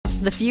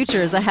The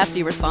future is a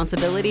hefty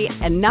responsibility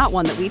and not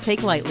one that we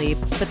take lightly.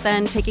 But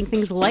then taking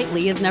things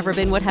lightly has never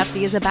been what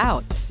Hefty is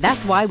about.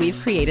 That's why we've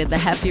created the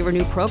Hefty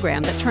Renew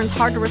program that turns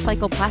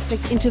hard-to-recycle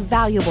plastics into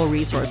valuable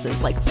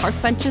resources like park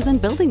benches and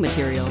building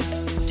materials.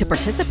 To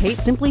participate,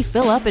 simply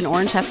fill up an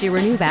orange Hefty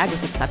Renew bag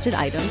with accepted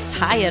items,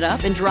 tie it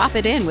up, and drop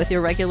it in with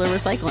your regular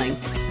recycling.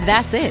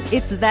 That's it.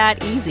 It's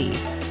that easy.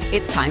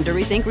 It's time to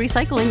rethink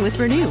recycling with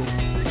Renew.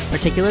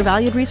 Particular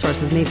valued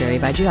resources may vary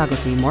by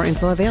geography. More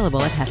info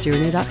available at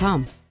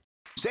heftyrenew.com.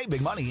 Save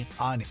big money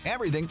on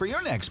everything for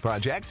your next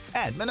project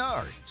at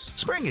Menards.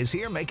 Spring is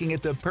here, making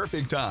it the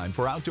perfect time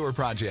for outdoor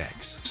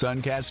projects.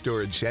 Suncast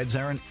storage sheds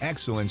are an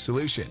excellent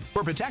solution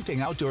for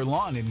protecting outdoor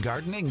lawn and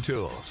gardening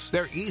tools.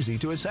 They're easy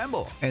to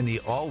assemble, and the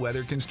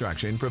all-weather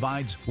construction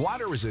provides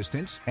water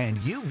resistance and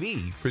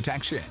UV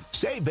protection.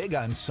 Save big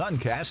on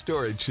Suncast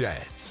storage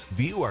sheds.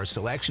 View our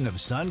selection of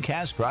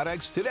Suncast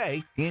products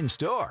today in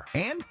store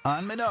and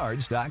on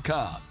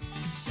Menards.com.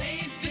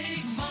 Save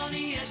big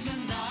money at Menards.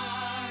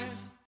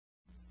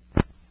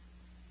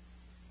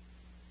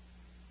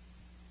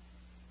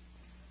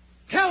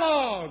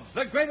 Kellogg's,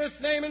 the greatest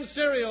name in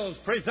cereals,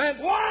 present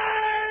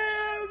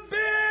Wild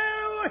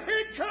Bill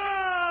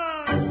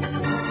Hickok!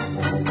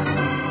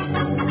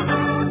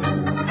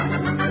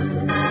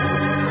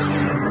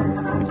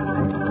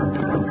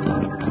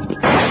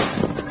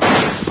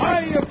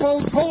 Hi, you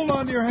folks, hold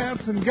on to your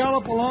hats and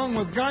gallop along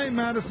with Guy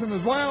Madison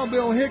as Wild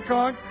Bill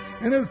Hickok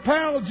and his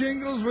pal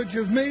Jingles, which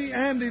is me,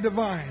 Andy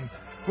Devine.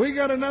 We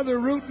got another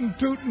rootin'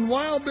 tootin'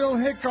 Wild Bill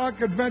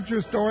Hickok adventure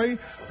story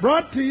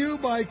brought to you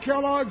by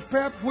Kellogg's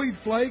Pep Wheat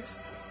Flakes,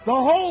 the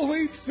whole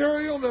wheat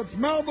cereal that's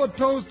Melba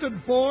toasted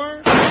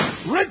for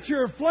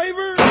richer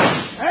flavor,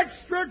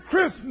 extra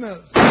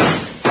crispness.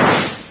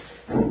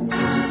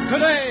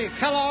 Today,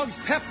 Kellogg's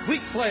Pep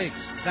Wheat Flakes,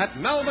 that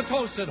Melba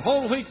toasted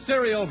whole wheat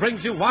cereal,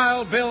 brings you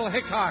Wild Bill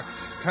Hickok,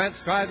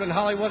 transcribed in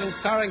Hollywood and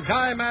starring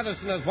Guy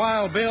Madison as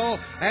Wild Bill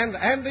and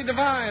Andy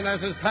Devine as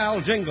his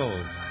pal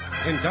Jingles.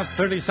 In just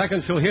 30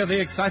 seconds, you'll hear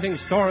the exciting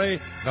story,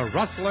 The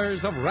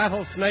Rustlers of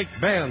Rattlesnake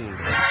Bend.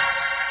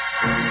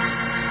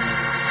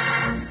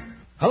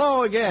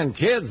 Hello again,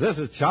 kids. This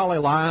is Charlie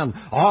Lyon,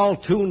 all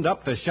tuned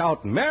up to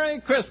shout Merry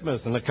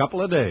Christmas in a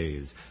couple of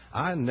days.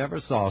 I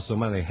never saw so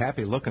many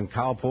happy-looking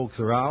cowpokes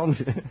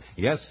around.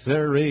 Yes,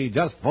 sirree,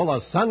 just full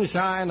of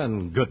sunshine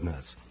and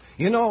goodness.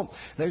 You know,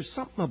 there's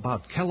something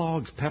about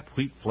Kellogg's Pep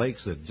Wheat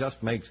Flakes that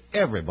just makes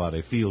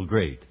everybody feel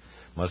great.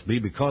 Must be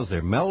because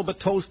they're Melba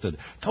toasted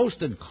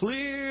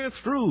clear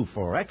through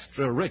for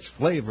extra rich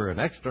flavor and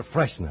extra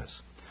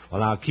freshness. Well,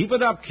 now keep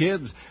it up,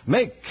 kids.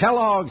 Make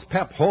Kellogg's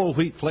Pep Whole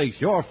Wheat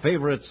Flakes your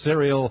favorite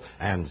cereal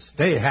and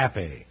stay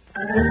happy.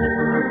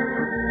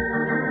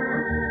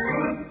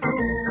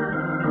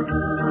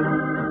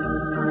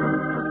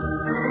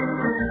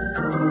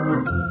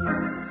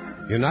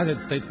 United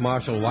States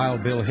Marshal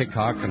Wild Bill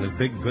Hickok and his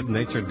big,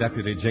 good-natured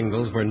deputy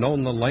Jingles were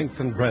known the length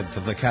and breadth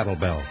of the cattle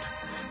belt.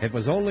 It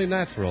was only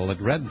natural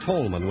that Red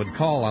Tolman would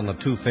call on the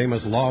two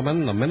famous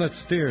lawmen the minute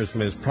steers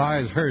from his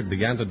prize herd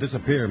began to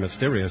disappear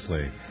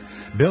mysteriously.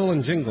 Bill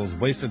and Jingles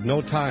wasted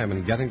no time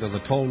in getting to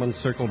the Tolman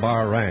Circle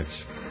Bar Ranch.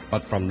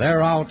 But from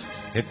there out,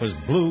 it was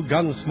blue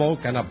gun smoke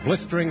and a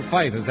blistering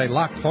fight as they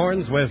locked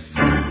horns with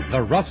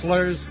the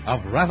Rustlers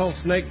of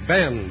Rattlesnake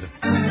Bend.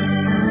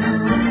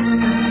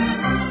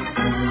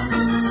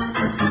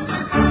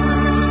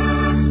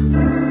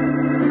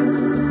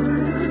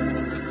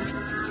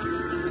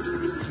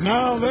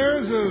 Now,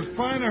 there's as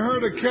fine a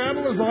herd of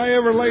cattle as I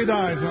ever laid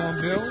eyes on,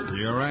 Bill.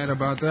 You're right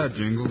about that,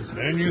 Jingles.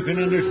 Then you can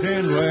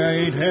understand why I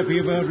ain't happy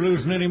about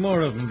losing any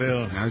more of them,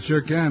 Bill. I sure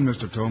can,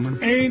 Mr.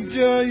 Tolman. Ain't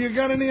you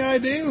got any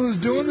idea who's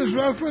doing this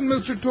rustling,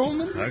 Mr.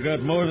 Tolman? I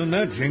got more than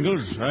that,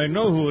 Jingles. I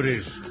know who it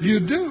is. You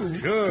do?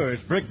 Sure,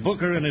 it's Brick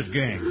Booker and his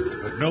gang.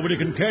 But nobody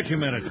can catch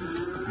him in it.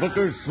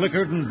 Booker's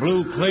slicker than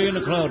blue clay in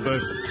a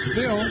cloudburst.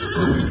 Bill.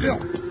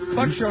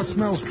 Buckshot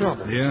smells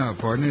trouble. Yeah,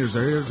 partner, his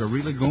ears are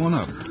really going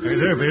up. Hey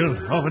there, Bill.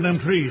 Off in them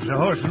trees, a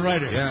horse and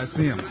rider. Yeah, I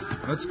see him.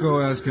 Let's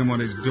go ask him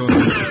what he's doing.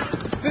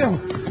 Bill,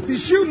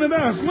 he's shooting at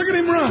us. Look at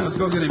him run. Let's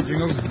go get him,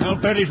 Jingles. I'll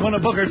bet he's one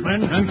of Booker's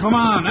men. Then come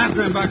on,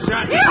 after him,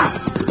 Buckshot. Yeah!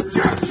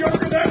 Jack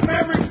Joker, that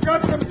maverick's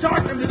got some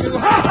talking to do.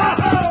 Ha, ha,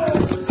 ha!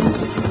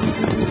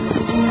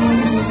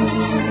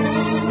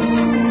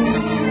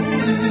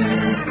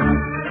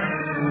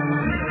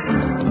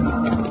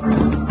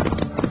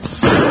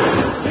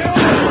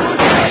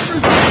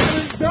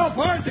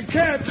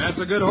 That's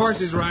a good horse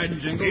he's riding,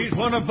 Jingles. He's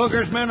one of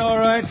Booker's men, all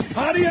right.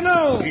 How do you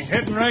know? He's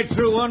heading right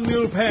through One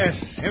Mule Pass.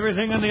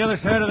 Everything on the other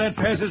side of that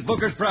pass is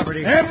Booker's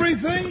property.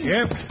 Everything?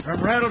 Yep,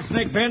 from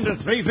Rattlesnake Bend to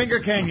Three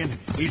Finger Canyon.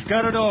 He's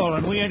got it all,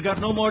 and we ain't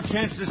got no more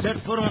chance to set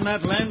foot on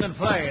that land and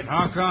fly it.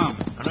 How come?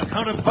 On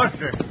account of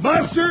Buster.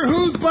 Buster?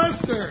 Who's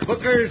Buster?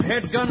 Booker's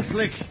head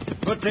gunslick.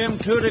 Put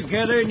them two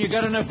together, and you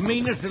got enough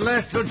meanness to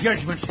last till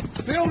judgment.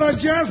 Bill, that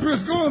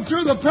Jasper's going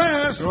through the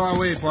pass. So are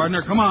we,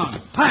 partner. Come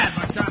on. Hi,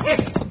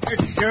 Buckshot.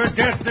 It's sure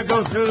death to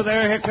go through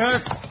there,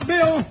 Hickok.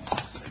 Bill,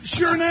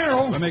 sure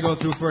narrow. Let me go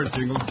through first,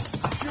 Jingles.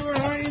 Sure,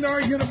 I ain't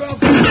arguing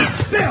about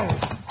that. Bill!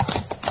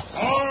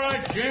 All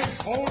right,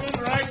 gents, hold it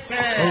right there.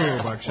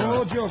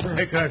 Oh, Joker.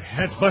 Hickok,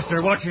 that's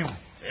Buster. Watch him.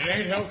 It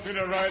ain't healthy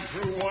to ride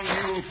through one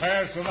mule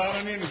pass without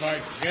an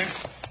invite, gents.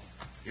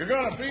 You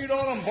got a bead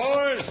on them,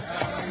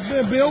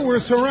 boys? Bill,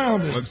 we're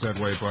surrounded. Looks that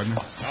way, partner.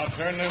 Now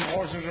turn them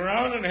horses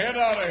around and head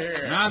out of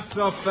here. Not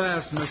so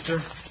fast,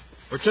 mister.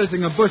 We're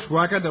chasing a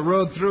bushwhacker that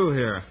rode through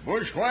here.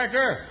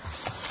 Bushwhacker?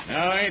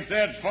 Now, ain't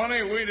that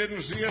funny? We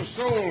didn't see a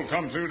soul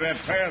come through that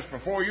pass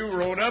before you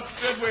rode up,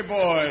 did we,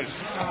 boys?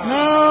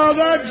 No,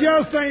 that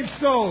just ain't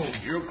so.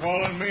 You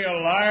calling me a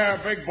liar,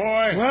 big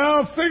boy?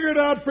 Well, figure it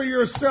out for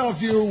yourself,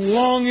 you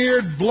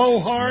long-eared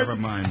blowhard. Never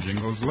mind,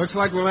 Jingles. Looks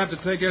like we'll have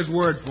to take his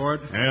word for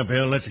it. Yeah,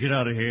 Bill, let's get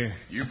out of here.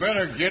 You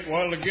better get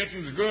while the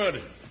getting's good.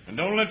 And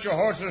don't let your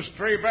horses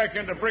stray back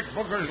into Brick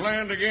Booker's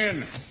land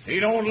again. He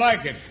don't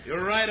like it.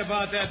 You're right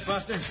about that,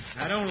 Buster.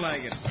 I don't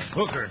like it.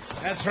 Booker.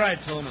 That's right,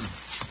 Tolman.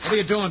 What are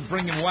you doing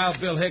bringing Wild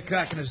Bill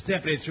Hickok and his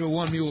deputy through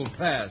One Mule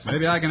Pass?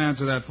 Maybe I can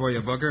answer that for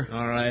you, Booker.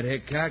 All right,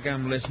 Hickok,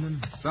 I'm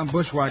listening. Some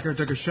bushwhacker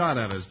took a shot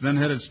at us, then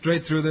headed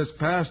straight through this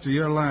pass to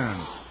your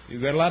land. You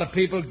got a lot of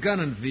people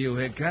gunning for you,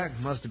 Hickok.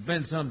 Must have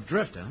been some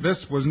drifter.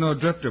 This was no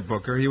drifter,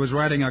 Booker. He was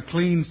riding a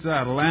clean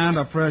saddle and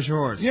a fresh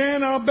horse. Yeah,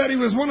 and I'll bet he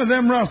was one of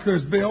them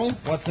rustlers, Bill.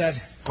 What's that?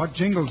 What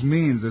Jingles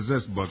means is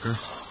this, Booker.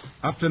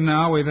 Up to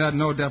now, we've had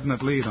no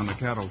definite lead on the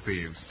cattle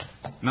thieves.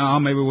 Now,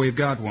 maybe we've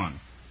got one.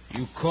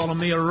 You calling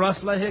me a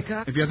rustler,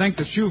 Hickok? If you think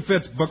the shoe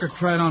fits, Booker,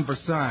 try it on for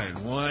size.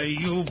 Why,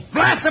 you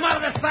blast him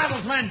out of the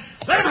saddles, men!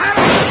 Let him have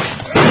it!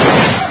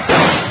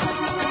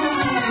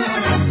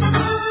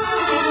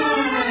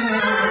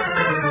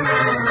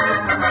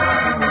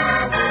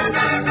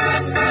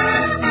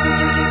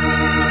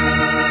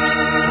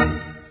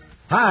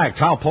 Hi,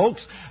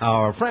 cowpokes.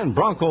 Our friend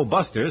Bronco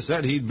Buster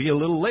said he'd be a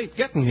little late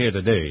getting here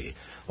today.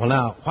 Well,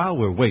 now, while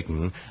we're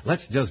waiting,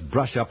 let's just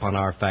brush up on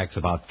our facts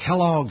about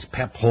Kellogg's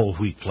Pep Whole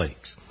Wheat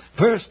Flakes.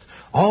 First,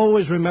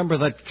 always remember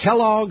that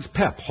Kellogg's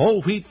Pep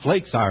Whole Wheat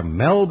Flakes are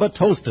Melba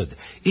toasted.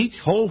 Each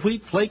whole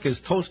wheat flake is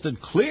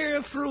toasted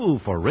clear through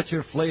for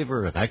richer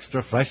flavor and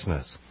extra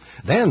freshness.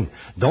 Then,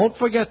 don't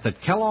forget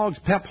that Kellogg's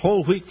Pep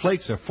Whole Wheat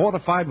Flakes are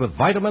fortified with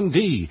vitamin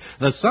D,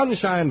 the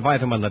sunshine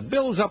vitamin that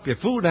builds up your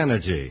food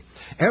energy.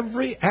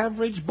 Every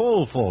average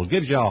bowlful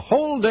gives you a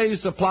whole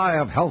day's supply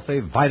of healthy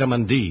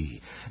vitamin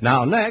D.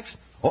 Now, next...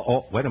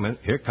 Oh, wait a minute.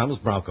 Here comes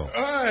Bronco.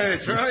 Hi,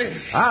 Charlie.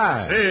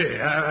 Hi. Hey,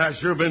 I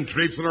sure been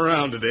traipsing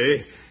around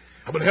today.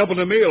 I've been helping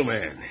the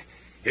mailman.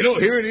 You know,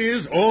 here it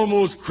is,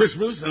 almost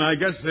Christmas, and I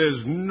guess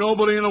there's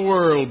nobody in the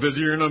world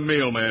busier than a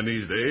mailman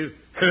these days.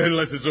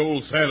 Unless it's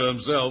old Santa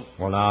himself.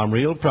 Well, now, I'm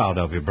real proud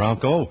of you,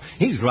 Bronco.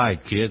 He's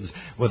right, kids.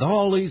 With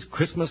all these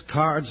Christmas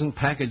cards and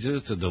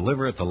packages to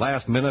deliver at the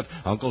last minute,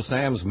 Uncle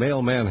Sam's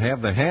mailmen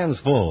have their hands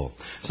full.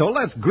 So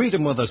let's greet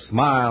him with a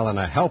smile and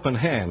a helping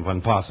hand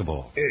when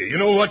possible. Hey, you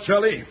know what,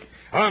 Charlie?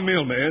 Our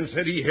mailman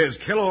said he has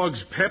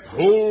Kellogg's Pep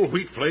Whole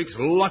Wheat Flakes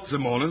lots of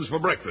mornings for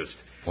breakfast.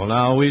 Well,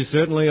 now, we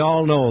certainly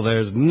all know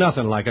there's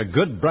nothing like a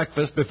good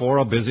breakfast before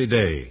a busy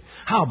day.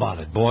 How about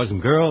it, boys and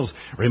girls?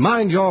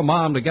 Remind your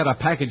mom to get a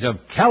package of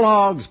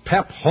Kellogg's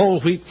Pep Whole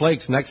Wheat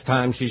Flakes next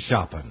time she's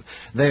shopping.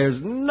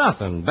 There's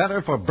nothing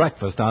better for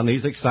breakfast on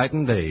these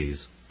exciting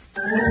days.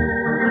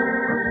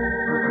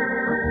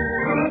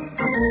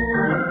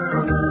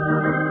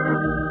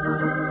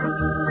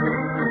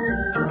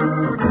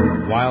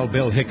 Wild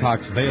Bill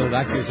Hickok's veiled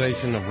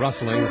accusation of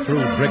rustling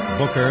threw Brick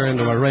Booker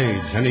into a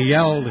rage, and he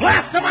yelled,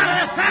 Blast him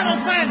out of the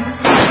saddles, men!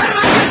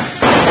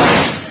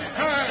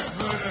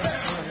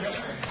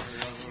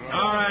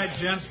 All right,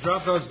 gents,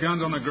 drop those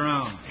guns on the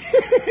ground.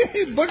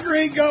 Booker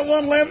ain't got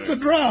one left to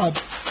drop.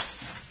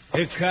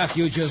 Hickok,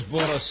 you just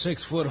bought a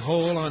 6-foot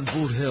hole on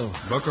Boot Hill.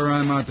 Booker,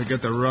 I'm out to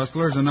get the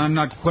rustlers, and I'm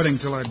not quitting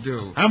till I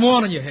do. I'm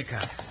warning you,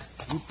 Hickok.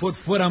 You put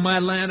foot on my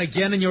land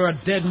again, and you're a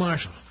dead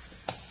marshal.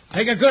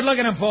 Take a good look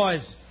at him,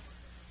 boys.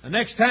 The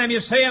next time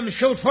you see him,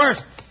 shoot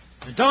first.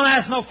 And don't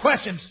ask no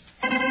questions.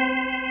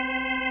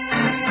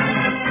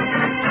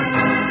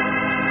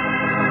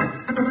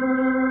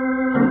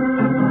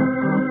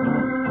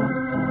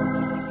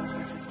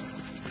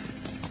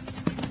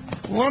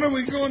 What are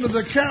we going to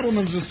the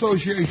Cattlemen's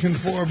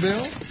Association for,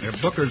 Bill? If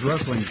Booker's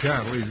rustling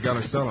cattle, he's got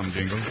to sell them,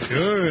 Jingle.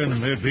 Sure,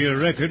 and there'd be a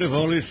record of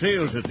all his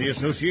sales at the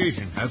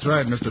association. That's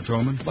right, Mr.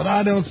 Tolman. But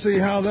I don't see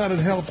how that'd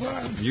help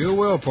us. You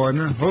will,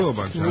 partner. Oh,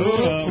 Buckshot.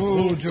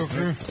 Oh,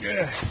 Joker.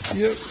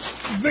 You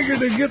figure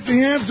to get the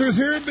answers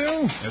here,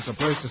 Bill? It's a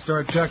place to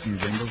start checking,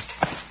 Jingle.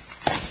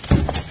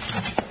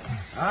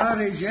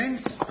 Howdy,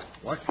 gents.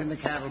 What can the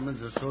Cattlemen's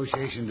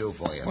Association do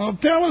for you? Well,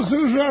 tell us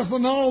who's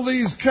rustling all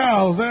these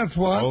cows, that's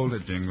what. Hold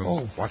it, Jingle.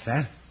 Oh. What's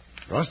that?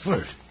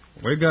 Rustlers?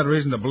 We've got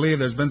reason to believe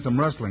there's been some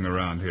rustling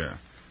around here.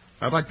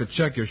 I'd like to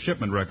check your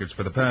shipment records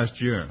for the past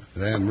year.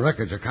 Them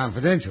records are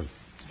confidential.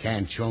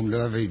 Can't show 'em to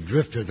every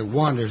drifter that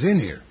wanders in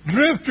here.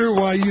 Drifter,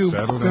 why you...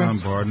 Settle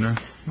down, partner.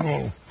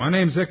 Oh. My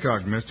name's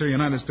Hickok, mister,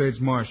 United States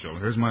Marshal.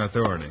 Here's my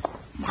authority.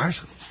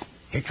 Marshal?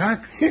 Hickok?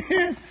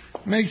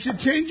 Makes you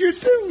change your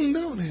tune,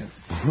 don't it?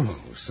 Oh,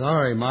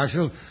 sorry,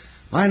 Marshal.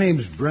 My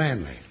name's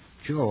Branley.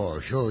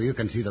 Sure, you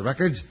can see the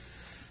records.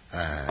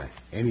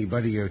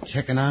 Anybody you're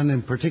checking on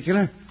in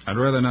particular? I'd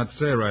rather not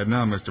say right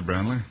now, Mr.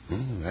 Brantley.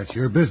 That's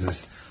your business.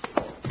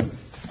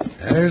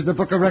 There's the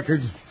book of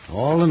records,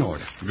 all in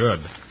order. Good.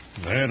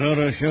 That ought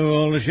to show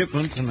all the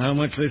shipments and how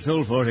much they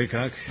sold for,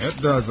 Hickok.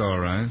 It does, all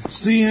right.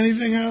 See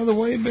anything out of the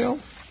way, Bill?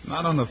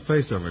 Not on the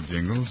face of it,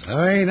 Jingles.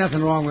 There ain't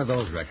nothing wrong with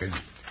those records.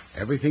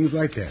 Everything's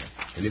right there.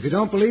 And if you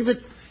don't believe it,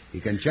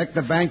 you can check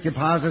the bank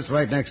deposits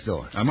right next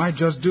door. I might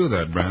just do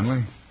that,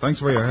 Brantley. Thanks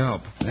for your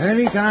help.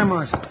 Anytime,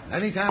 Marshal.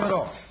 Anytime at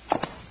all.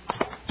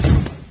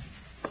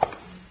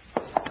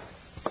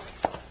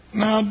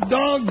 Now,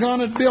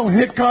 doggone it, Bill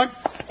Hickok,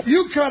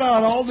 you cut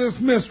out all this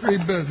mystery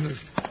business.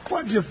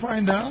 What'd you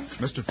find out?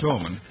 Mr.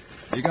 Tolman,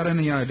 you got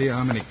any idea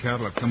how many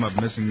cattle have come up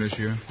missing this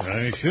year?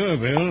 Sure,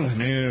 Bill.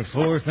 Near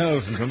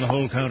 4,000 from the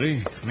whole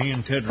county. Me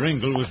and Ted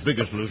Ringle was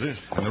biggest losers.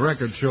 And the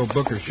records show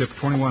Booker shipped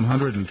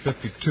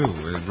 2,152.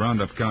 His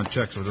roundup count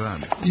checks with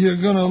that.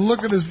 You're going to look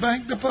at his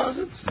bank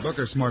deposits?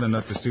 Booker's smart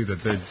enough to see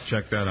that they'd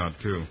check that out,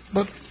 too.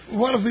 But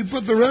what if he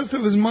put the rest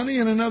of his money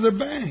in another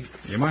bank?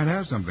 You might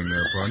have something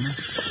there, partner.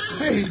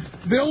 Hey,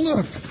 Bill,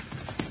 look.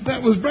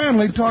 That was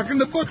Brantley talking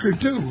to Booker,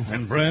 too.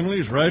 And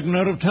Brantley's riding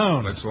out of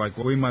town. Looks like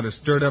we might have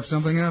stirred up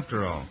something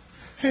after all.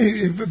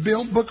 Hey,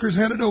 Bill, Booker's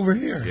headed over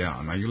here.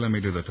 Yeah, now you let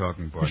me do the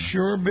talking, partner.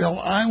 Sure, Bill.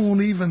 I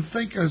won't even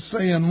think of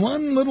saying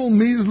one little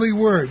measly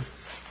word.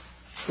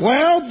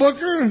 Well,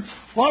 Booker,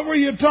 what were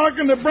you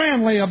talking to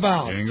Brantley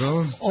about?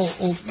 Jingles?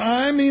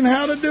 I mean,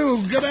 how to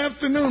do. Good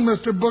afternoon,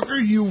 Mr. Booker,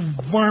 you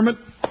varmint.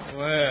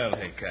 Well,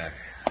 Hickok,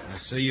 I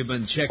see you've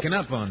been checking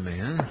up on me,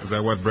 huh? Is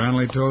that what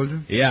Brantley told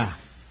you? Yeah.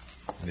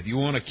 And if you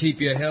want to keep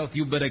your health,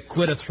 you better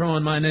quit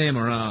throwing my name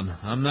around.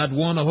 I'm not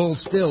one to hold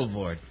still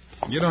for it.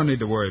 You don't need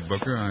to worry,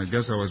 Booker. I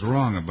guess I was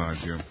wrong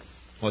about you.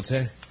 What's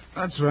that?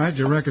 That's right.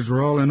 Your records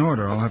were all in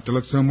order. I'll have to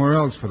look somewhere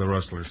else for the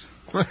rustlers.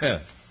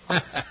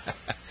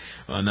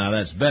 Well, now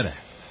that's better.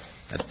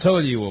 I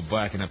told you were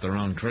barking up the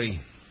wrong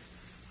tree.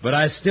 But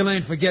I still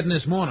ain't forgetting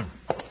this morning.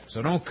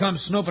 So don't come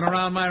snooping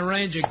around my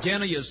range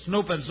again or your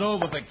snooping's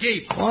over the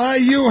keep. Why,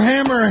 you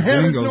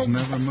hammer-headed... Jingles,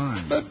 never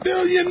mind. But,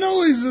 Bill, you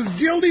know he's as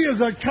guilty as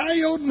a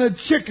coyote in a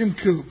chicken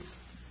coop.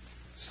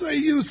 Say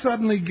you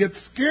suddenly get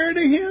scared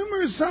of him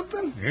or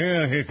something?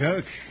 Yeah,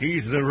 Hickok.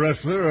 He's the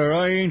rustler or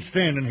I ain't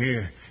standing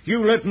here.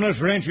 You letting us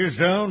ranchers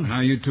down?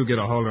 Now you two get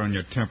a holder on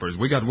your tempers.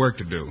 We got work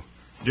to do.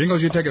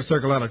 Jingles, you take a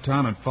circle out of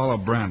town and follow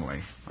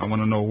Brantley. I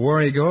want to know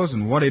where he goes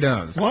and what he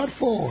does. What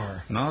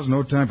for? Now's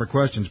no time for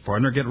questions,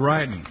 partner. Get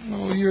riding.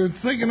 Oh, you're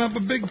thinking up a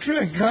big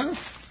trick, huh?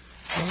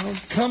 Well,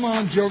 come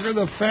on, Joker.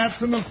 The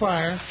fat's in the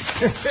fire.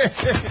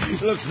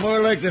 Looks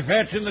more like the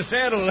fat's in the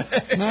saddle.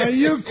 Now,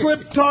 you quit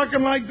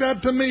talking like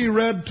that to me,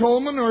 Red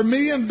Tolman, or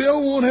me and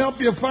Bill won't help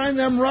you find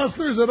them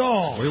rustlers at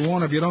all. We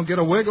won't if you don't get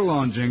a wiggle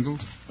on,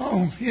 Jingles.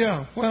 Oh,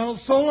 yeah. Well,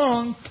 so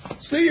long.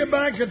 See you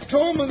back at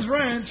Tolman's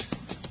ranch.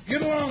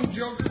 Get along,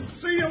 Joker.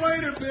 See you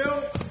later,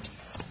 Bill.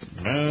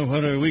 Now,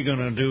 what are we going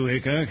to do,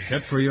 Hickok?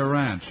 Head for your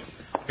ranch.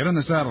 Get in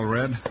the saddle,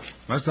 Red.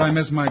 Lest I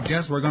miss my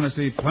guess, we're going to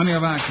see plenty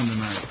of action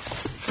tonight.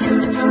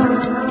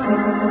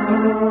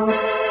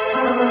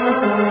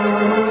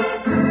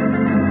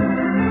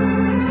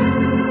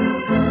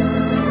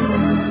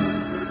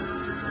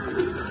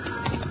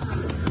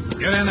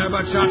 Get in there,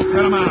 Buckshot.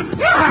 Cut him out.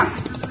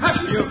 Yeah!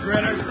 You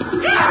critters.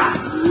 Yeah!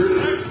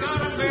 I've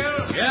got him,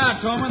 Bill. Yeah,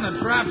 Tolman, the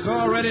trap's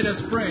all ready to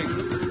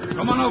spring.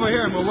 Come on over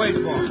here and we'll wait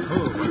for him.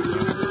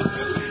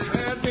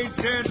 That'd be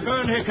dead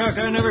burn, Hickok.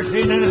 I never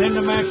seen anything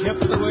to match up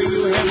to the way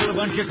you handle a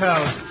bunch of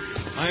cows.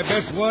 I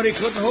bet Waddy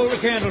couldn't hold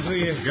a candle to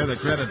you. Give the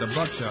credit to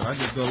Buckshot. I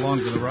just go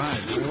along for the ride.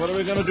 Well, what are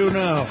we going to do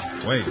now?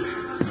 Wait.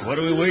 What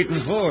are we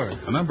waiting for?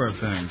 A number of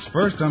things.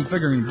 First, I'm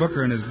figuring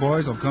Booker and his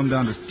boys will come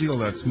down to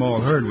steal that small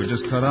herd we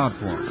just cut out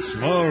for them.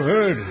 Small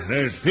herd?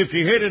 There's 50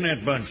 head in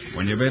that bunch.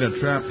 When you bait a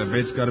trap, the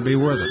bait's got to be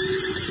worth it.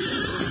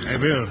 Hey,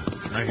 Bill,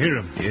 I hear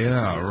him.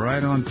 Yeah,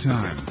 right on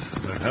time.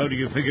 But how do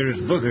you figure it's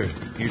Booker?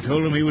 You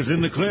told him he was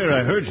in the clear.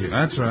 I heard you.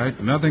 That's right.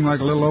 Nothing like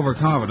a little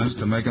overconfidence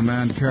to make a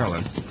man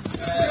careless.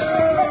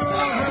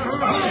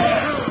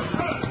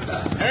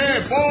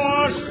 Hey,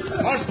 boss,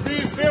 must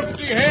be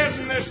 50 head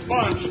in this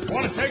bunch.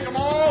 Want to take them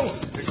all?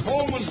 It's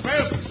Coleman's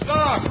best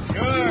stock.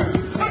 Sure.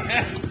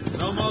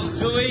 It's almost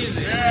too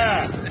easy.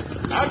 Yeah.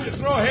 How'd you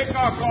throw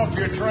Hickok off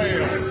your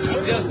trail?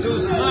 I'm just too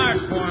smart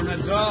for him,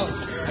 that's all.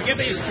 Now get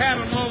these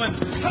cattle moving.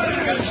 We've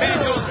got to change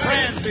those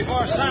brands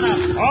before sunup.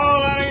 Oh,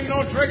 that ain't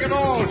no trick at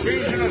all,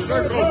 changing a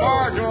circle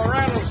bar to a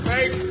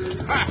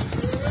rattlesnake. Ha!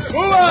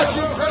 Move out,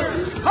 you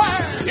critters!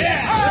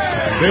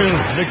 Yeah! Bill,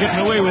 they're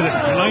getting away with it,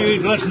 and I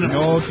ain't listening.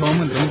 No,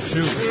 Tolman, don't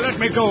shoot.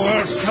 Let me go, or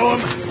else show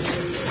him.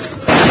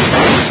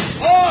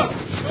 Boss!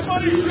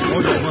 Somebody shoot! Oh,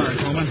 don't worry,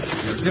 Tolman.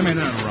 Give me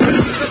that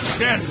rod.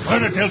 Dad,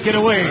 burn it, they'll get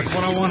away. That's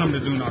what I want them to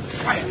do, not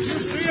fight.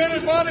 You see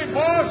anybody,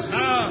 boss?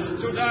 No,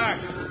 it's too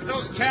dark. Get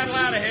those cattle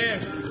out of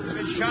here.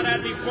 We've been shot at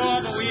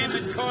before, but we ain't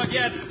been caught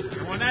yet.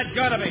 And we're not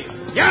gonna be.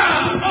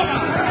 Yeah!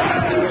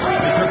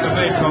 They took the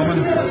bait,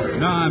 Tolman.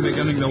 Now I'm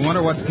beginning to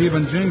wonder what's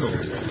keeping Jingles.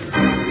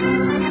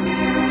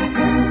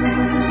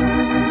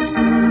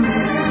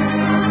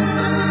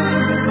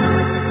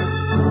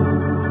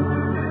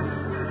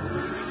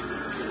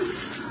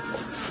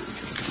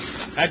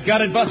 That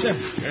got it, Buster?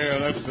 Yeah,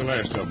 that's the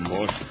last of them,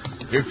 boss.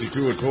 52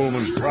 of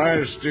Coleman's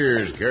prize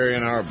steers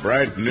carrying our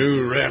bright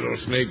new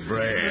rattlesnake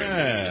brand.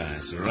 Yeah,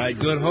 it's a right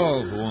good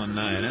haul for one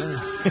night, huh?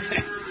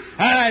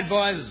 All right,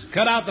 boys,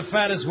 cut out the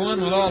fattest one.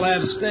 We'll all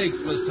have steaks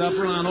for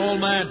supper on Old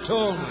Man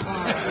Tolman.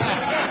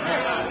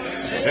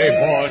 Hey,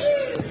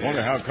 boss,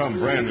 wonder how come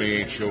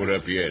Brantley ain't showed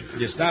up yet.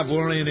 You stop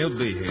worrying, he'll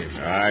be here.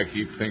 I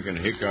keep thinking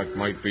Hickok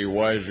might be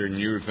wiser than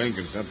you're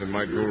thinking. Something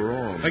might go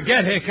wrong.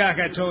 Forget Hickok,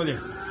 I told you.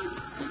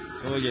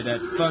 Told you that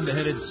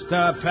thunder-headed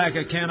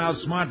star-packer can't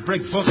outsmart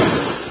Brick Booker.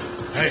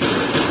 Hey,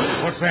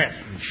 what's that?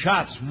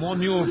 Shots from one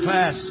mule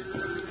past.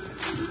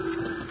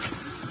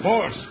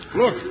 Boss,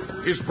 look,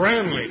 it's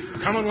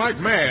Brantley, coming like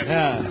mad.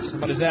 Yeah,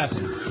 somebody's after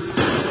him.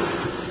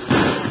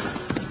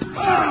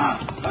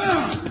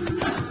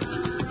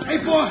 Hey,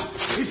 boss,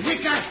 it's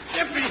Hickok.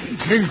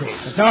 Jingles.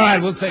 It's all right,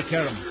 we'll take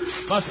care of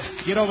him. Buster,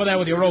 get over there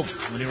with your rope.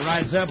 When he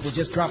rides up, we'll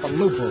just drop a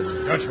loop over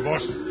him. Gotcha,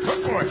 boss.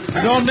 Good boy.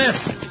 Don't miss.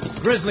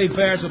 Grizzly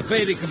bear's a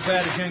baby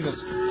compared to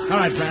Jingles. All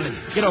right, Brantley,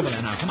 get over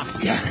there now. Come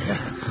on. Yeah.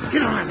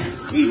 Get on.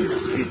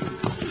 Easy.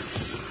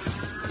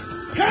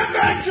 Come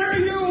back here,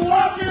 you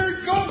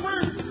lop-eared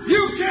gopher!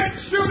 You can't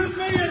shoot at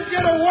me and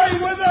get away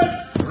with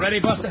it!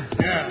 Ready, Buster?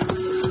 Yeah.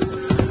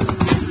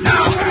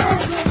 Now!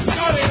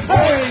 Got him!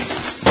 Hey!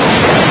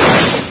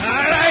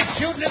 All right,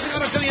 shooting isn't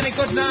going to do you any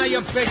good now,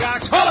 you big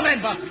ox. Hold him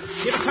in, Buster.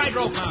 Get a tight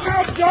rope now.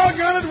 Now,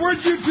 doggone it,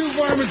 where'd you two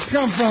varmints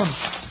come from?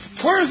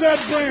 Where's that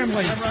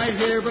Brantley? I'm right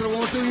here, but it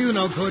won't do you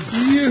no good.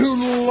 You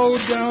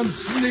low-down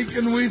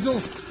sneaking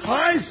weasel.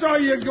 I saw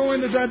you go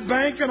into that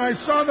bank, and I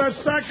saw that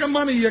sack of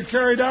money you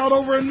carried out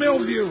over in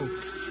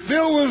Millview.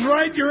 Bill was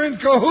right. You're in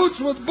cahoots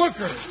with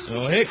Booker.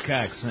 So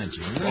Hickok sent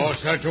you, huh?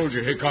 Boss, I told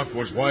you Hickok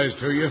was wise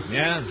to you.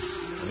 Yeah?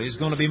 Well, he's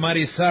going to be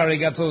mighty sorry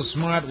he got so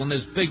smart when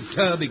this big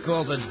tub he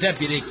calls a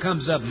deputy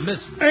comes up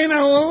missing. Hey,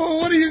 now,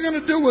 what are you going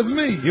to do with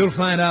me? You'll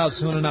find out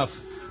soon enough.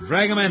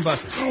 Drag him in,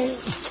 Buster.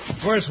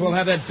 First, we'll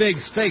have that big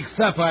steak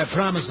supper I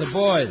promised the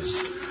boys.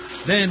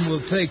 Then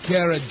we'll take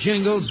care of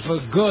Jingles for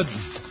good.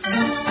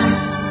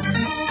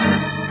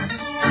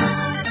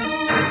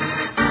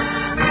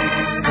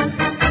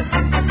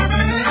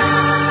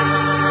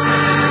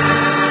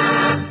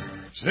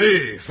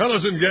 Say,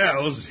 fellas and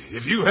gals,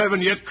 if you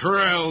haven't yet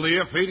corralled the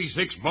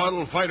F-86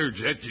 model fighter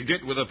jet you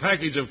get with a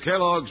package of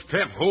Kellogg's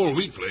Pep whole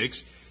wheat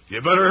flakes, you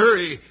better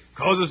hurry,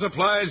 'cause the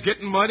supply's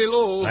getting mighty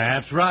low.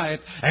 That's right.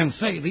 And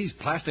say, these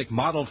plastic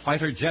model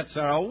fighter jets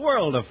are a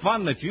world of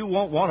fun that you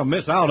won't want to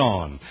miss out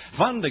on.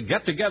 Fun to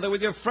get together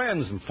with your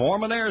friends and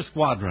form an air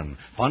squadron.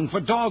 Fun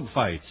for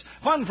dogfights.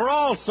 Fun for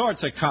all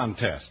sorts of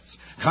contests.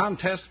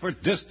 Contests for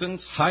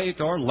distance, height,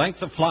 or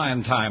length of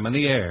flying time in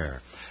the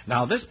air.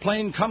 Now, this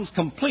plane comes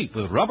complete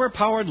with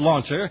rubber-powered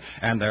launcher,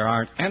 and there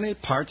aren't any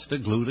parts to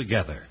glue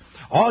together.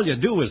 All you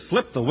do is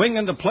slip the wing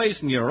into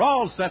place, and you're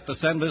all set to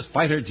send this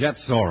fighter jet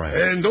soaring.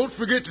 And don't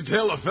forget to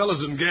tell the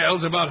fellas and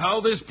gals about how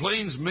this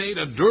plane's made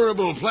of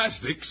durable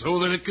plastic so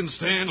that it can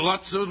stand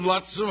lots of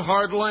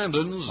hard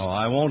landings. Oh,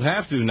 I won't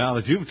have to now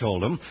that you've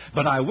told them.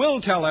 But I will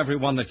tell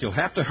everyone that you'll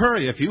have to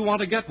hurry if you want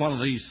to get one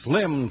of these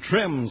slim,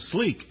 trim,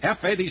 sleek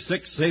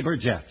F-86 Sabre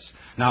jets.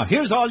 Now,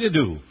 here's all you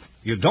do.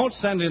 You don't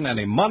send in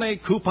any money,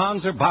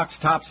 coupons, or box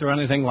tops or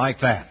anything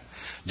like that.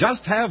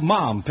 Just have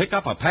Mom pick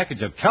up a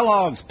package of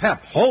Kellogg's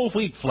Pep whole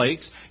wheat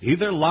flakes,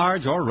 either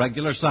large or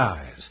regular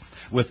size.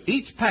 With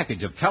each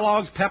package of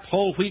Kellogg's Pep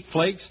whole wheat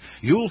flakes,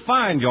 you'll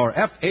find your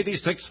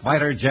F-86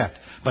 fighter jet.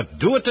 But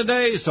do it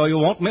today so you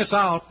won't miss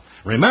out.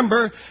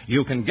 Remember,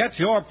 you can get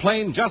your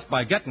plane just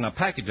by getting a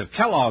package of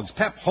Kellogg's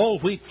Pep whole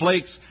wheat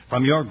flakes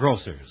from your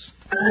grocers.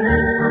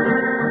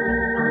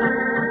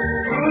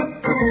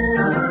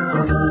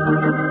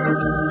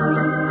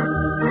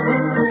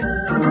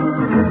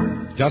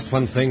 Just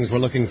when things were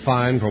looking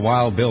fine for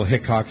Wild Bill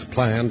Hickok's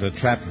plan to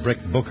trap Brick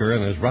Booker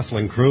and his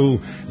rustling crew,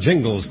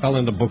 Jingles fell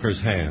into Booker's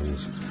hands.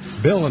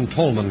 Bill and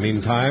Tolman,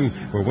 meantime,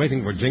 were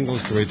waiting for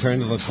Jingles to return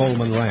to the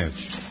Tolman ranch.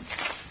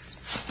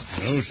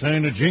 No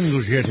sign of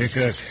Jingles yet,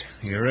 Hickok.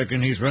 You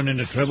reckon he's run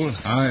into trouble?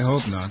 I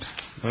hope not.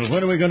 Well,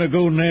 when are we going to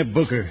go nab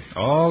Booker?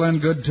 All in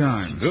good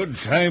time. Good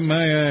time, my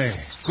eye.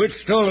 Quit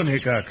stalling,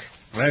 Hickok.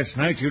 Last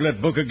night you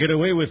let Booker get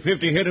away with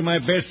 50 head of my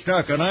best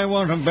stock, and I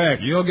want 'em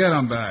back. You'll get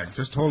 'em back.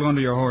 Just hold on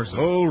to your horses.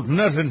 Hold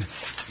nothing.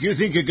 You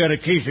think you got a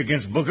case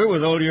against Booker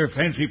with all your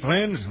fancy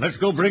plans? Let's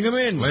go bring him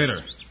in.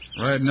 Later.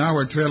 Right now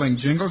we're trailing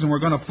Jingles, and we're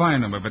going to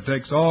find him if it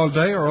takes all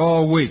day or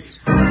all week.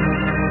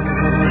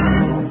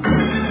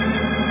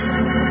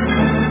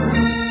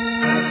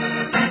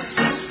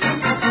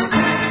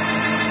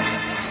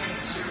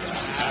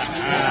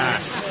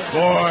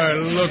 Boy,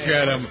 look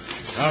at him.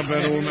 I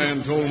bet old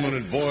man Tolman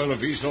would boil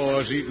if he saw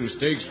us eating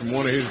steaks from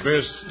one of his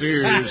best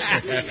steers.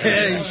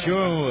 Yeah, he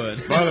sure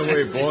would. By the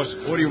way, boss,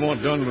 what do you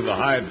want done with the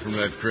hide from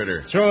that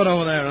critter? Throw it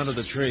over there under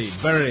the tree.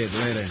 Bury it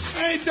later.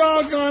 Hey,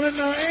 doggone it.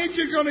 Now, ain't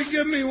you going to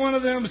give me one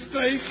of them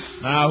steaks?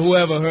 Now,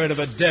 whoever heard of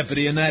a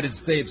deputy United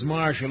States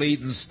Marshal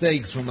eating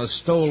steaks from a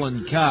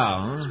stolen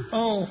cow, huh?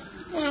 Oh,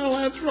 well,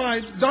 that's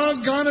right.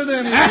 Doggone it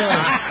anyway.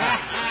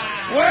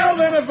 Well,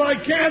 then, if I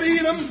can't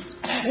eat them,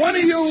 One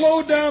of you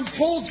low-down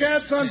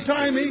polecats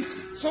untie me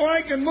so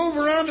I can move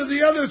around to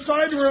the other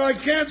side where I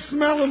can't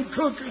smell them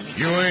cooking.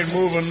 You ain't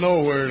moving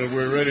nowhere till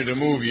we're ready to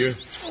move you.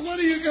 Well, what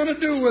are you going to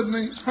do with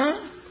me,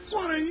 huh?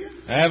 What are you?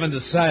 I haven't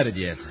decided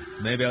yet.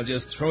 Maybe I'll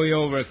just throw you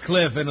over a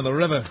cliff into the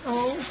river.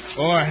 Oh.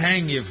 Or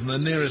hang you from the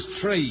nearest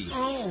tree.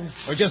 Oh.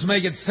 Or just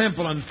make it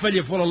simple and fill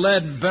you full of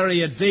lead and bury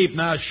you deep.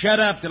 Now shut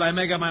up till I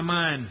make up my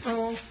mind.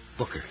 Oh.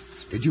 Booker,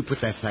 did you put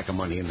that sack of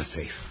money in the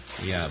safe?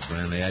 Yeah,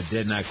 Brantley, I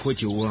did. Now quit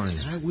your worrying.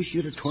 I wish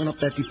you'd have torn up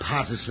that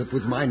deposit slip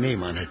with my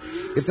name on it.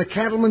 If the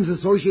Cattlemen's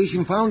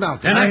Association found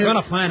out... They're not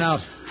going to find out.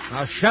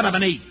 Now shut up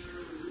and eat.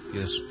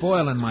 You're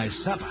spoiling my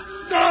supper.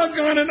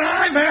 Doggone it,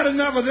 I've had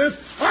enough of this.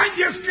 I'm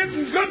just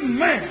getting good and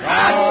mad.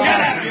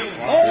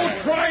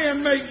 Oh, try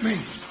and make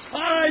me.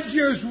 I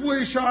just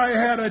wish I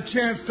had a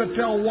chance to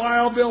tell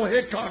Wild Bill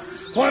Hickok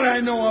what I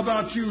know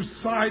about you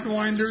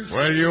sidewinders.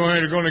 Well, you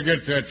ain't going to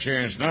get that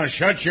chance. Now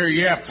shut your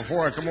yap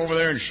before I come over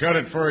there and shut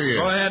it for you.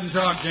 Go ahead and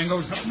talk,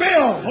 Jingles.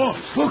 Bill! Oh,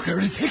 Booker,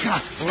 it's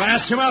Hickok.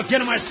 Blast him, I'll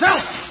get him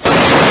myself.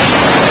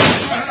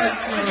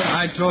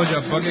 I told you,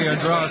 Boogie, your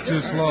draw's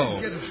too slow.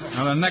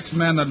 Now, the next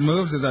man that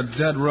moves is a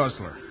dead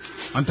rustler.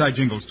 Untie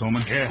Jingles,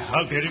 Tolman. Yeah,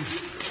 I'll get him.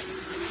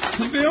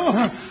 Bill,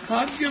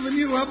 I've given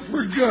you up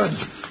for good.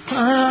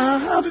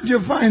 How did you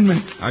find me?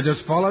 I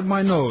just followed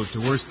my nose to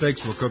where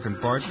steaks were cooking,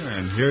 partner,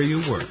 and here you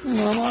were.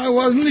 Well, I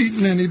wasn't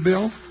eating any,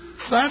 Bill.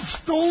 That's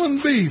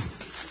stolen beef.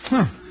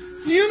 Huh.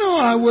 You know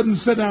I wouldn't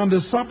sit down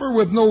to supper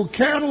with no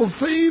cattle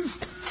thieves.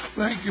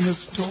 Thank you,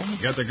 Mr. Tolman.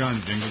 Get the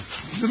gun, Jingles.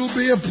 It'll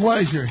be a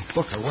pleasure.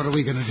 Booker, what are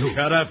we going to do?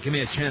 Shut up. Give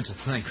me a chance to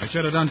think. I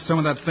should have done some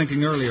of that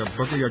thinking earlier,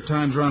 Booker. Your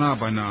time's run out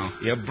by now.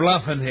 You're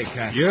bluffing,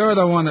 Hickok. You're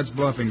the one that's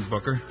bluffing,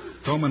 Booker.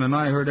 Tolman and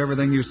I heard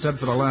everything you said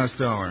for the last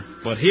hour.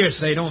 But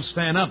hearsay don't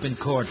stand up in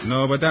court.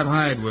 No, but that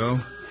hide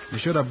will. You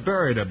should have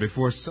buried it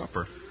before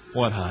supper.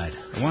 What hide?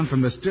 The one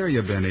from the steer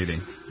you've been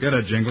eating. Get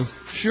it, Jingles.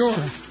 Sure.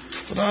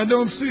 But I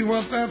don't see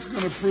what that's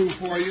going to prove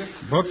for you.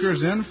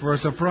 Booker's in for a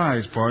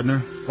surprise, partner.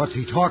 What's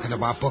he talking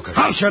about, Booker?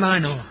 How should I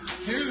know?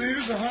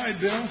 Here's the hide,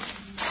 Bill.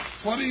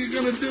 What are you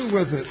going to do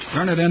with it?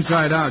 Turn it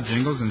inside out,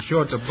 Jingles, and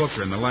show it to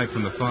Booker in the light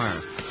from the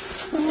fire.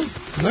 Well,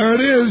 there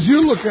it is.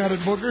 You look at it,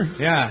 Booker.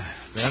 Yeah,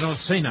 but I don't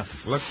see nothing.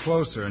 Look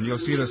closer, and you'll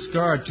see the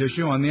scar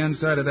tissue on the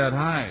inside of that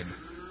hide.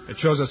 It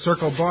shows a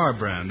circle bar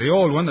brand, the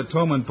old one that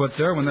Tolman put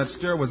there when that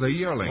steer was a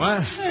yearling.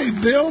 What? Hey,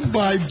 Bill,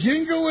 by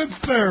jingo, it's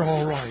there,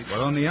 all right.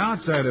 Well, on the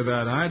outside of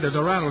that hide, there's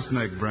a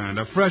rattlesnake brand,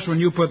 a fresh one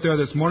you put there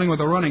this morning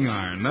with a running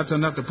iron. That's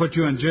enough to put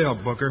you in jail,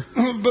 Booker.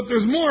 But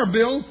there's more,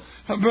 Bill.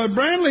 But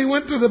Brantley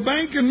went to the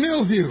bank in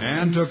Millview.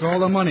 And took all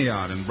the money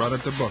out and brought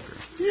it to Booker.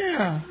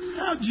 Yeah.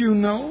 How'd you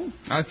know?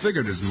 I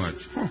figured as much.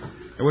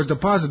 It was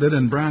deposited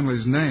in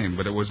Brantley's name,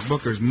 but it was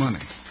Booker's money.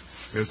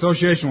 The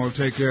association will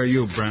take care of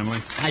you,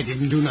 Brantley. I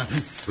didn't do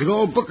nothing. With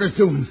old Booker's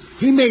doing,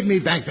 he made me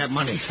bank that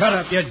money. Shut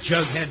up, you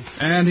jughead.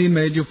 And he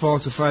made you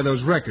falsify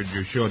those records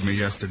you showed me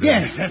yesterday.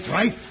 Yes, that's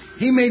right.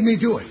 He made me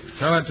do it.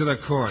 Tell it to the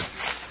court.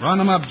 Round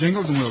them up,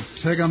 Jingles, and we'll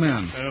take them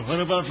in. What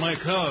about my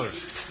cows?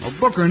 Well,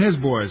 Booker and his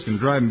boys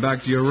can drive them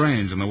back to your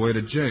range on the way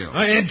to jail.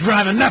 I ain't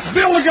driving nothing.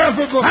 Bill, look out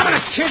for Booker. I'm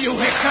going to kill you,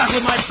 Hickok,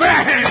 with my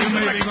bare hands. You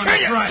may be going to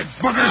drive,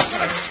 Booker.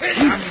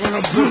 I'm going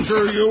to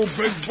butcher you,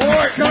 big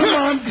boy. Come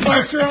on,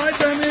 Buster. I've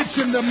been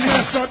itching to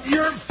mess up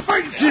your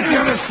face. Keep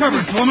the others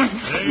covered, Tolman.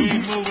 They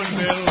ain't moving,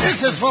 Bill. This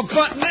is for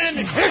butting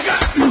in.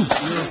 Hickok!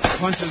 Your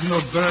punch is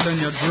no better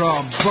than your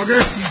draw,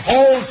 Booger.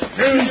 Hold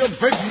still, you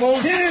big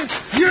moose.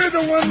 You're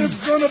the one that's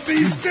going to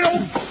be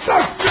Bill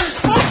Buster.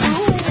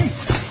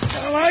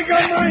 Well, I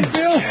got mine,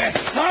 Bill.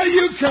 How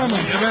you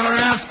coming? You better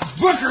ask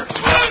Booker.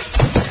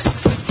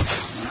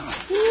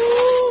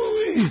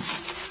 Ooh-wee.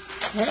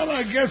 Well,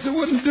 I guess it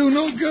wouldn't do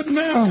no good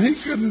now.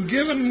 He couldn't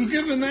give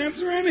an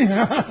answer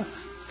anyhow.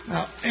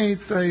 Now,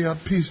 ain't they a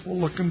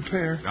peaceful-looking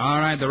pair? All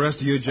right, the rest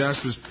of you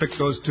Jaspers pick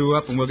those two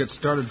up, and we'll get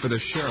started for the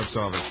sheriff's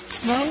office.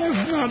 Now,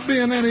 let's not be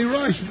in any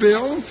rush,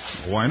 Bill.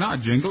 Why not,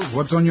 Jingles?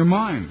 What's on your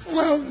mind?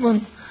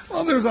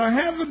 Well, there's a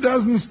half a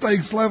dozen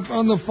steaks left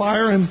on the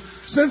fire, and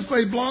since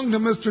they belong to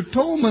Mr.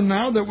 Tolman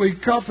now that we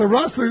caught the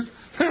rustlers,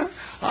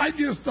 I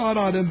just thought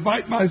I'd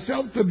invite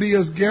myself to be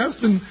his guest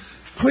and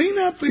clean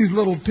up these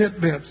little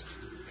titbits.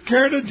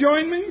 Care to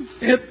join me?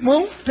 It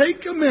won't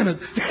take a minute.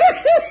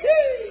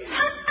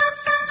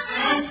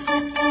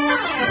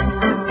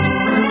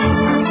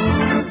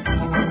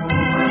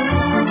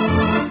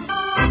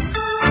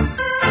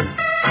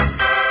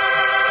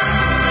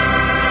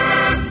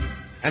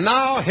 And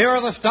now, here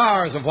are the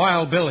stars of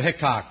Wild Bill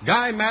Hickok,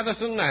 Guy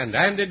Madison and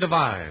Andy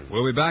Devine.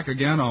 We'll be back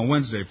again on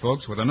Wednesday,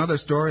 folks, with another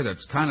story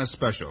that's kind of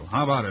special.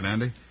 How about it,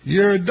 Andy?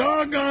 You're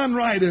doggone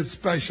right it's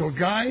special,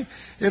 Guy.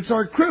 It's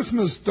our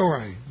Christmas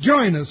story.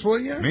 Join us, will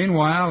you?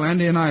 Meanwhile,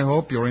 Andy and I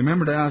hope you'll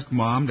remember to ask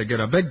Mom to get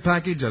a big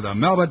package of the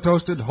Melba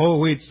Toasted Whole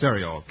Wheat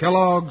Cereal,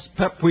 Kellogg's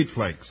Pep Wheat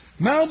Flakes.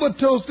 Melba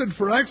toasted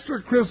for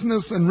extra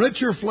crispness and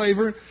richer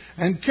flavor,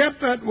 and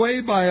kept that way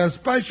by a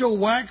special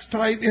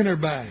wax-tight inner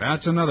bag.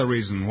 That's another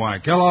reason why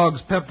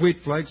Kellogg's Pep Wheat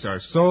Flakes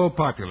are so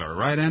popular.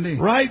 Right, Andy?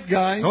 Right,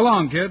 Guy. So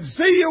long, kids.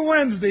 See you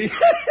Wednesday.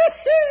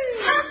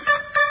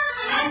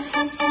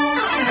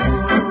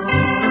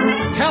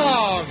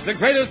 Kellogg's, the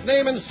greatest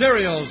name in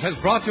cereals, has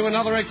brought you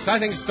another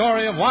exciting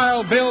story of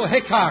Wild Bill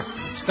Hickok,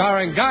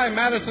 starring Guy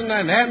Madison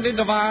and Andy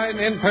Devine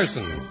in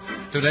person.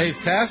 Today's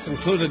cast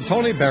included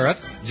Tony Barrett,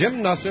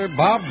 Jim Nusser,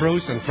 Bob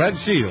Bruce, and Fred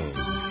Shields.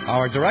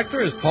 Our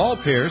director is Paul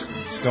Pierce,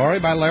 story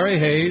by Larry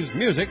Hayes,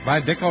 music by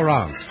Dick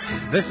Orant.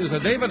 This is a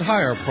David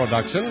Heyer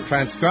production,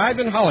 transcribed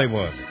in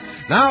Hollywood.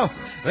 Now,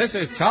 this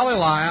is Charlie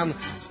Lyon,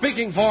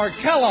 speaking for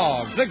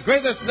Kellogg's, the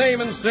greatest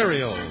name in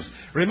cereals,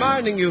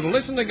 reminding you to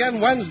listen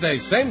again Wednesday,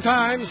 same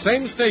time,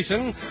 same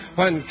station,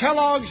 when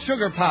Kellogg's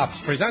Sugar Pops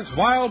presents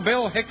Wild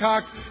Bill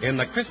Hickok in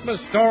the Christmas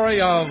story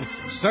of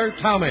Sir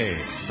Tommy,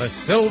 the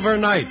Silver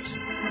Knight.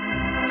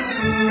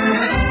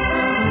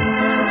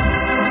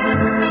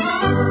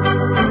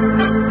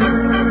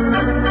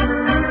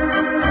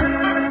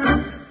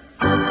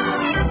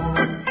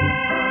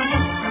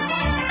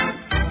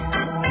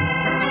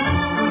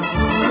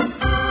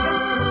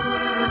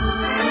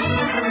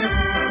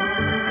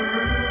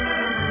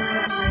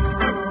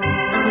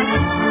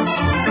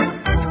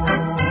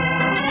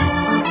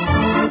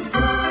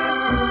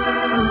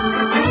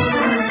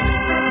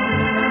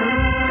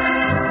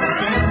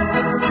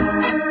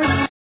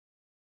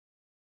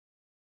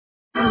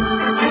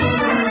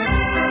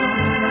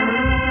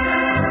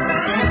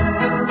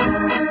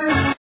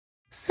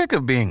 Sick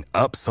of being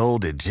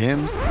upsold at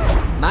gyms?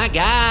 My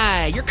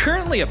guy, you're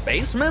currently a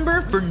base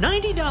member? For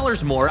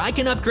 $90 more, I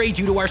can upgrade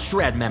you to our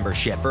Shred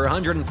membership. For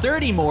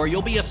 $130 more,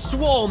 you'll be a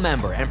Swole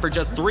member. And for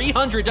just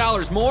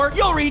 $300 more,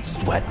 you'll reach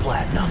Sweat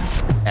Platinum.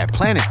 At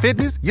Planet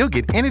Fitness, you'll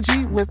get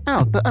energy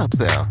without the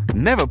upsell.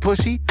 Never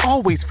pushy,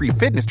 always free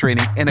fitness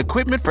training and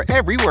equipment for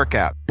every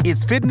workout.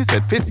 It's fitness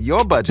that fits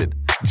your budget.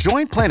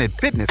 Join Planet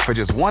Fitness for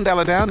just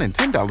 $1 down and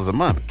 $10 a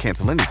month.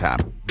 Cancel anytime.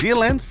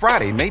 Deal ends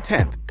Friday, May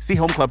 10th. See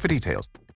Home Club for details.